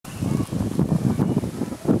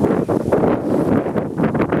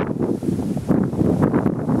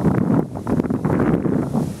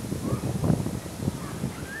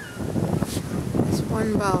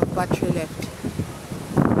battery left.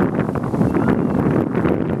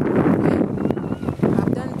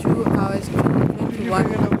 I've done 2 hours, 21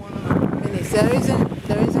 minutes. There isn't.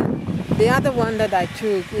 The other one that I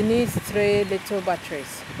took, it needs 3 little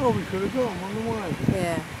batteries. Oh, we could have got them on the way.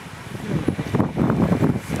 Yeah.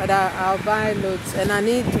 But I'll buy loads, and I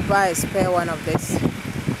need to buy a spare one of this.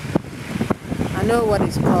 I know what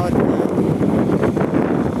it's called now.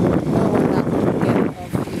 No one I can get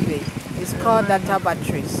off eBay. It's called data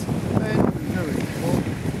batteries.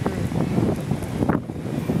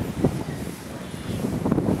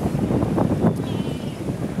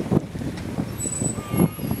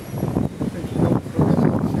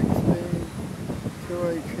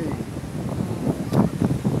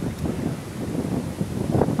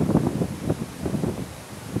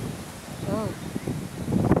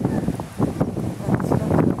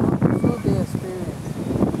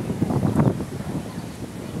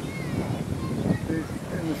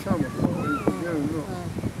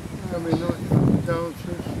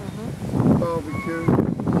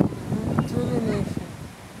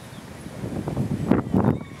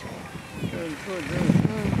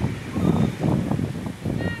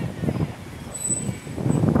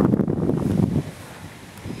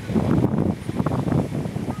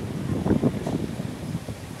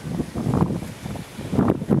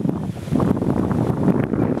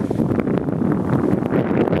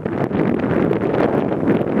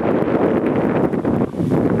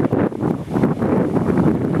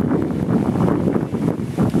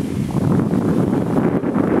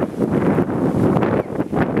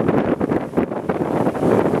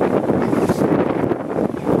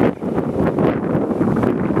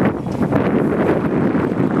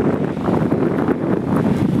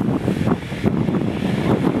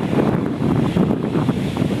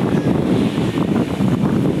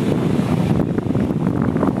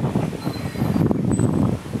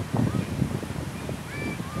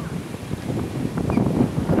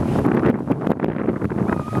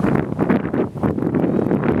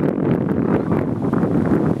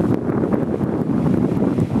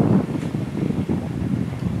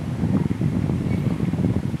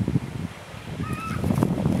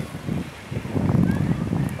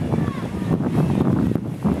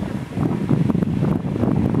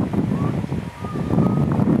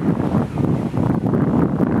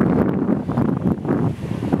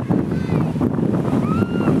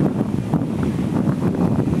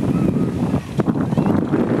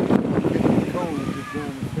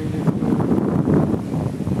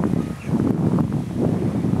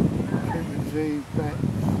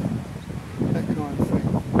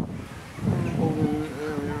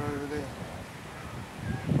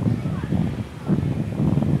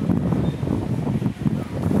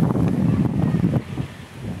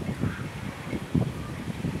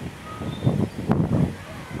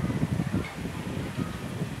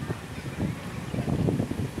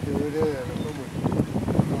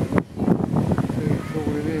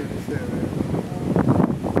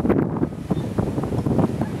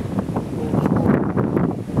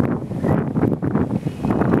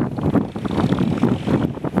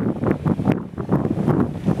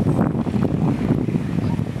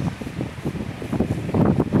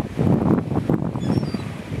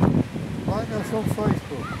 On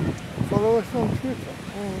Facebook, follow us on Twitter,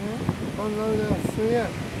 unload our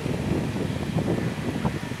CM.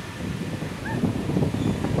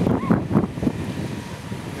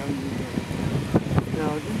 No,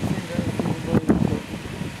 I didn't think that was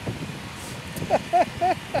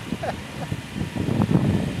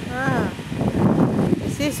You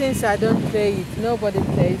see, since I don't play it, nobody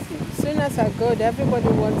plays it. As soon as I go there, everybody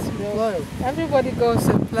wants to know. Everybody goes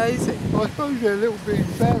and plays it. I suppose they're a little bit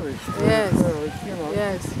embarrassed. Yes. You know,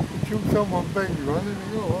 yes. Until someone begs you on, and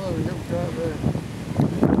they go, oh, we don't go out there.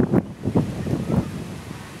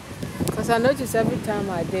 Because I notice every time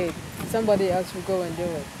I date, somebody else will go and do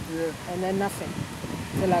it. Yeah. And then nothing.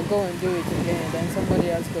 Till I go and do it again, then somebody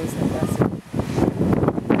else goes and does it.